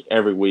for me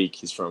every week.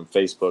 He's from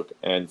Facebook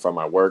and from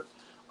my work.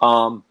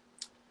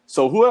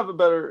 So who have a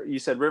better? You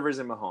said Rivers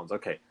and Mahomes.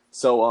 Okay,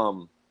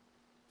 so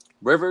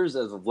Rivers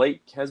as of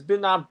late has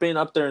not been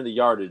up there in the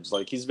yardage.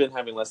 Like he's been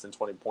having less than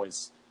 20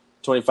 points,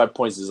 25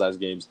 points his last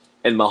games.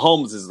 And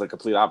Mahomes is the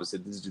complete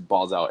opposite. This dude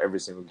balls out every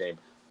single game.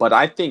 But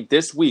I think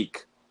this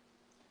week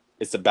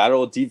it's a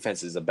battle of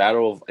defenses.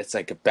 It's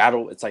like the epic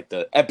battle. It's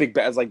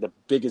like the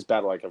biggest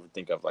battle I can ever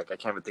think of. Like I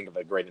can't even think of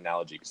a great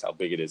analogy because how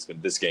big it is.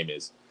 But this game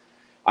is.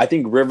 I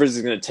think Rivers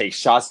is going to take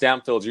shots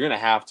downfield. You're going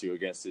to have to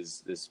against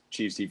this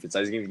Chiefs defense.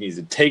 I think he's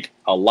going to take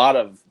a lot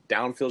of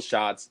downfield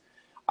shots.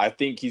 I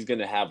think he's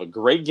going to have a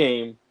great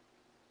game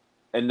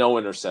and no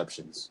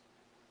interceptions.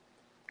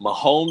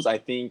 Mahomes, I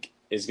think,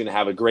 is going to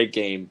have a great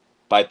game,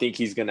 but I think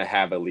he's going to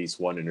have at least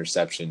one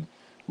interception.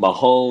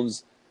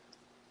 Mahomes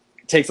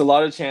takes a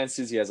lot of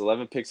chances. He has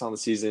 11 picks on the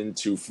season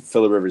to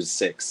Phillip Rivers'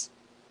 6.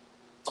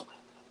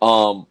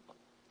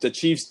 The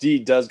Chiefs D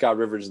does got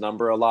Rivers'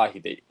 number a lot.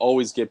 They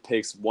always get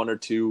picks 1 or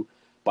 2,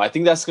 but I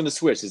think that's going to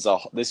switch.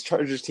 This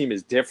Chargers team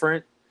is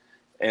different,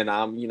 and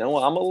I'm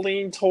gonna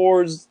lean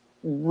towards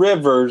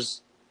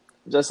Rivers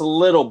just a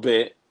little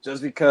bit,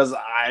 just because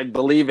I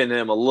believe in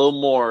him a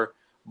little more.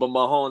 But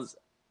Mahomes,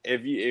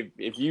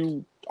 if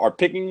you are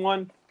picking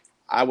one,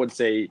 I would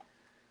say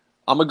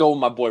I'm gonna go with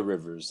my boy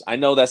Rivers. I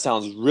know that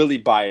sounds really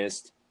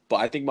biased,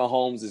 but I think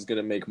Mahomes is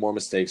gonna make more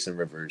mistakes than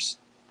Rivers.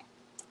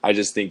 I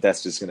just think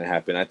that's just gonna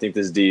happen. I think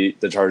the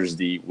Chargers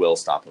D will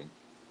stop him.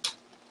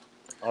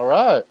 All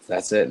right.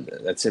 That's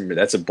it. That's him.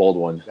 That's a bold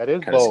one. That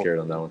is Kind of bold. scared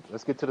on that one.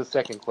 Let's get to the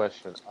second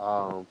question.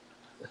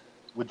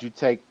 Would you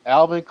take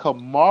Alvin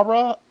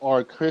Kamara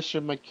or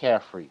Christian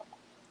McCaffrey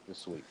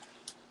this week?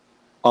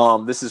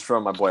 This is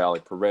from my boy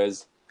Alec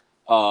Perez.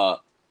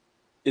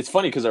 It's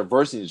funny because they're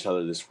versing each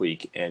other this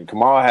week, and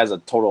Kamara has a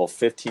total of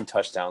 15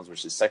 touchdowns,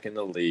 which is second in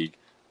the league.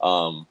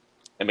 And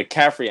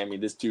McCaffrey, I mean,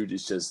 this dude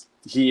is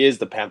he is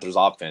the Panthers'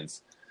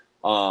 offense.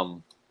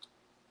 You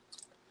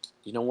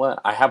know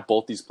what? I have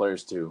both these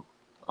players too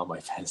on my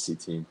fantasy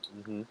team.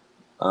 Mm-hmm.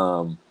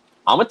 I'm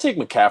gonna take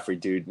McCaffrey,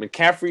 dude.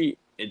 McCaffrey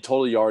in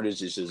total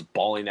yardage is just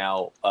balling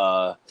out.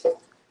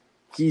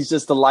 He's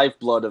just the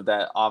lifeblood of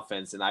that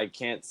offense, and I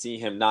can't see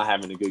him not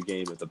having a good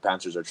game if the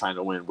Panthers are trying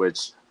to win,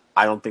 which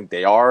I don't think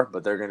they are,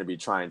 but they're going to be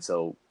trying.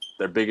 So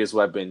their biggest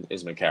weapon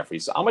is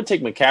McCaffrey. So I'm going to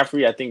take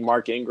McCaffrey. I think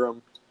Mark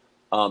Ingram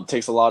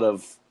takes a lot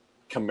of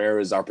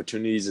Kamara's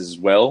opportunities as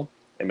well,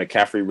 and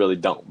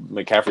McCaffrey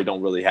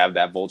don't really have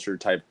that vulture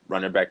type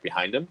running back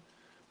behind him.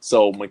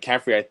 So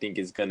McCaffrey, I think,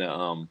 is going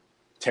to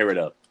tear it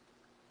up.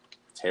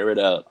 Tear it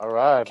up. All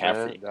right,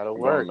 McCaffrey. man. That'll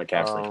I'm going work.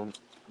 McCaffrey.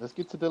 Let's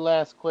get to the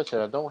last question.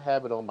 I don't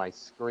have it on my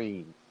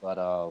screen, but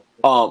I'll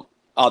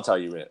tell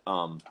you it.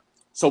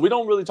 So we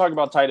don't really talk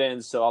about tight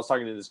ends. So I was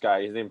talking to this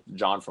guy. His name's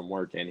John from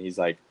work, and he's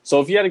like, "So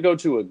if you had to go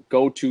to a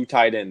go-to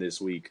tight end this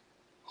week,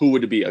 who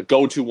would it be? A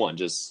go-to one,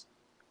 just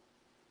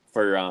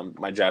for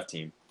my draft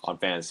team on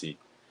fantasy?"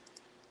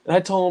 And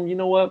I told him, you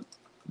know what,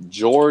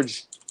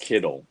 George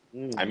Kittle.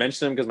 I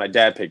mentioned him because my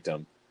dad picked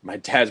him. My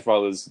dad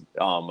probably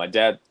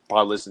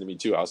listened to me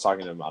too. I was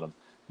talking to him about him.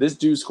 This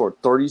dude scored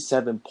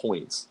 37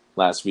 points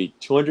last week,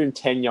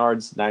 210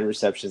 yards, 9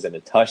 receptions, and a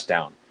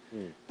touchdown.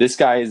 This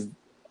guy is,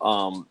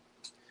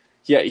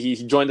 he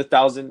joined the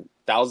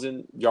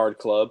 1,000-yard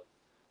club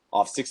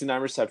off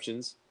 69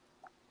 receptions.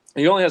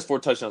 He only has 4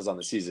 touchdowns on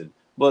the season,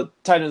 but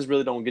tight ends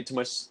really don't get too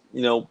much,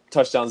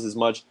 touchdowns as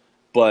much.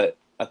 But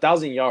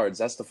 1,000 yards,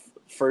 that's the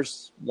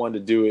first one to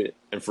do it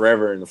in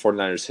forever in the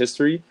 49ers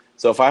history.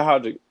 So if I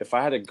had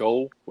to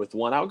go with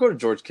one, I would go to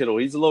George Kittle.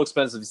 He's a little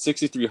expensive,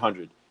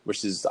 $6,300,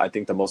 which is I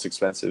think the most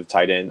expensive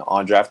tight end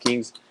on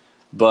DraftKings.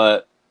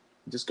 But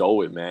just go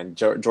with it, man.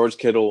 George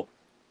Kittle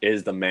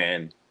is the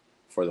man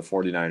for the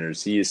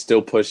 49ers. He is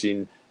still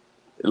pushing.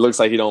 It looks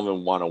like he don't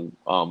even want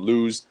to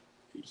lose.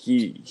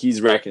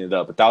 He's racking it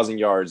up. 1,000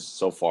 yards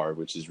so far,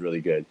 which is really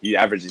good. He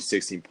averages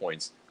 16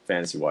 points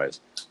fantasy-wise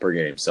per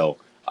game. So,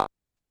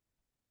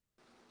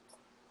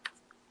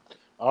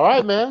 all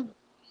right, man.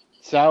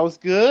 Sounds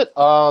good.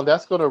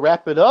 That's going to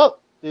wrap it up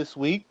this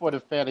week for the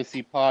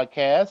Fantasy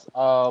Podcast.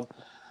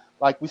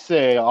 Like we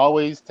said,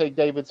 always take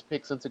David's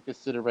picks into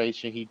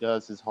consideration. He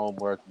does his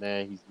homework,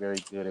 man. He's very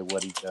good at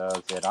what he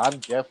does. And I'm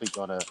definitely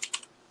going to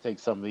take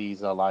some of these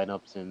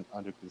lineups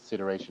under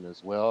consideration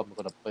as well. I'm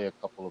going to play a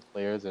couple of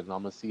players, and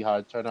I'm going to see how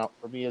it turned out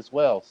for me as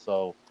well.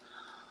 So,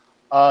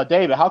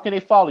 David, how can they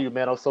follow you,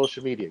 man, on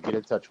social media? Get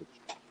in touch with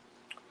you.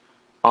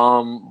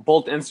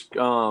 Both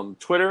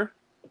Twitter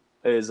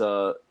is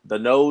the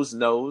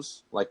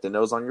nose, like the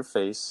nose on your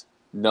face,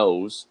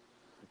 nose.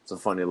 It's a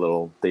funny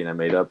little thing I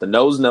made up. The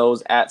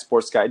nose at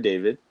Sports Guy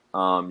David.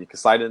 You can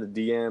slide in the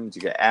DMs.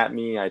 You can at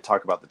me. I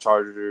talk about the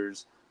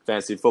Chargers,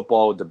 fantasy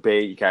football,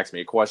 debate. You can ask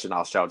me a question.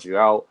 I'll shout you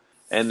out.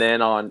 And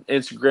then on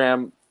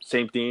Instagram,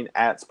 same thing,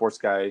 at Sports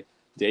Guy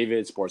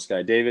David, Sports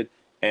Guy David.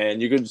 And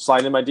you can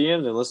slide in my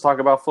DMs and let's talk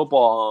about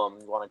football.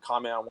 You want to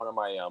comment on one of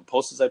my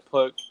posts I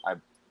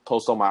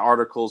post all my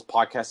articles,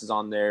 podcasts is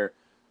on there.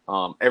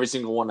 Every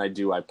single one I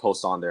do, I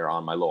post on there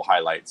on my little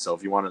highlights. So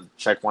if you want to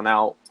check one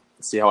out,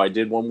 see how I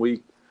did one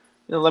week,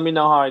 let me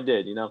know how I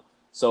did,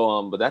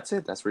 So, but that's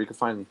it. That's where you can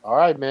find me. All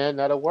right, man.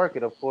 That'll work.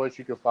 And, of course,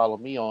 you can follow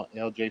me on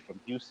LJ from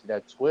Houston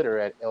at Twitter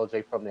at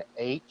LJ from the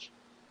H.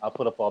 I'll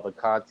put up all the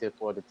content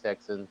for the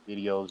Texans,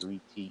 videos,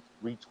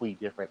 retweet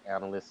different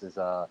analysts'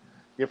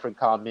 different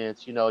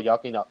comments. Y'all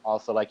can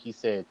also, like he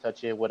said,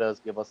 touch in with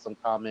us, give us some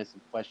comments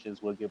and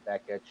questions. We'll get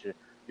back at you.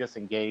 Just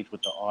engage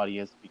with the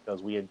audience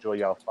because we enjoy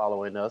y'all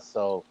following us.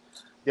 So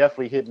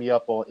definitely hit me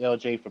up on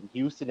LJ from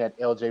Houston at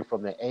LJ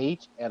from the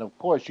H. And, of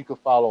course, you can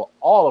follow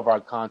all of our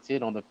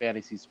content on the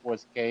Fantasy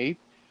Sports Cave.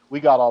 We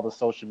got all the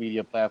social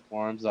media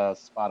platforms,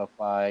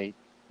 Spotify.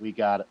 We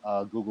got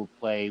Google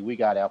Play. We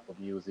got Apple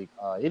Music.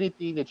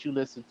 Anything that you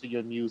listen to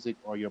your music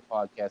or your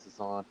podcast is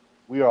on,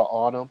 we are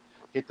on them.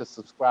 Hit the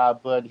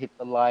subscribe button. Hit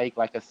the like.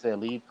 Like I said,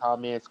 leave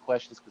comments,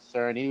 questions,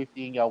 concern,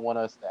 anything y'all want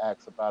us to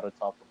ask about or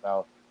talk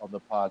about on the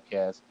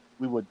podcast.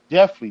 We would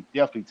definitely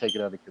take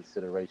it under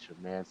consideration,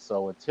 man.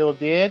 So until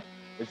then,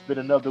 it's been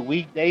another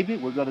week,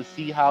 David. We're going to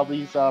see how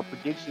these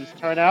predictions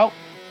turn out.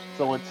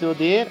 So until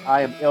then,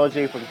 I am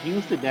LJ from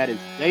Houston. That is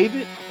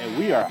David, and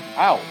we are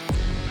out.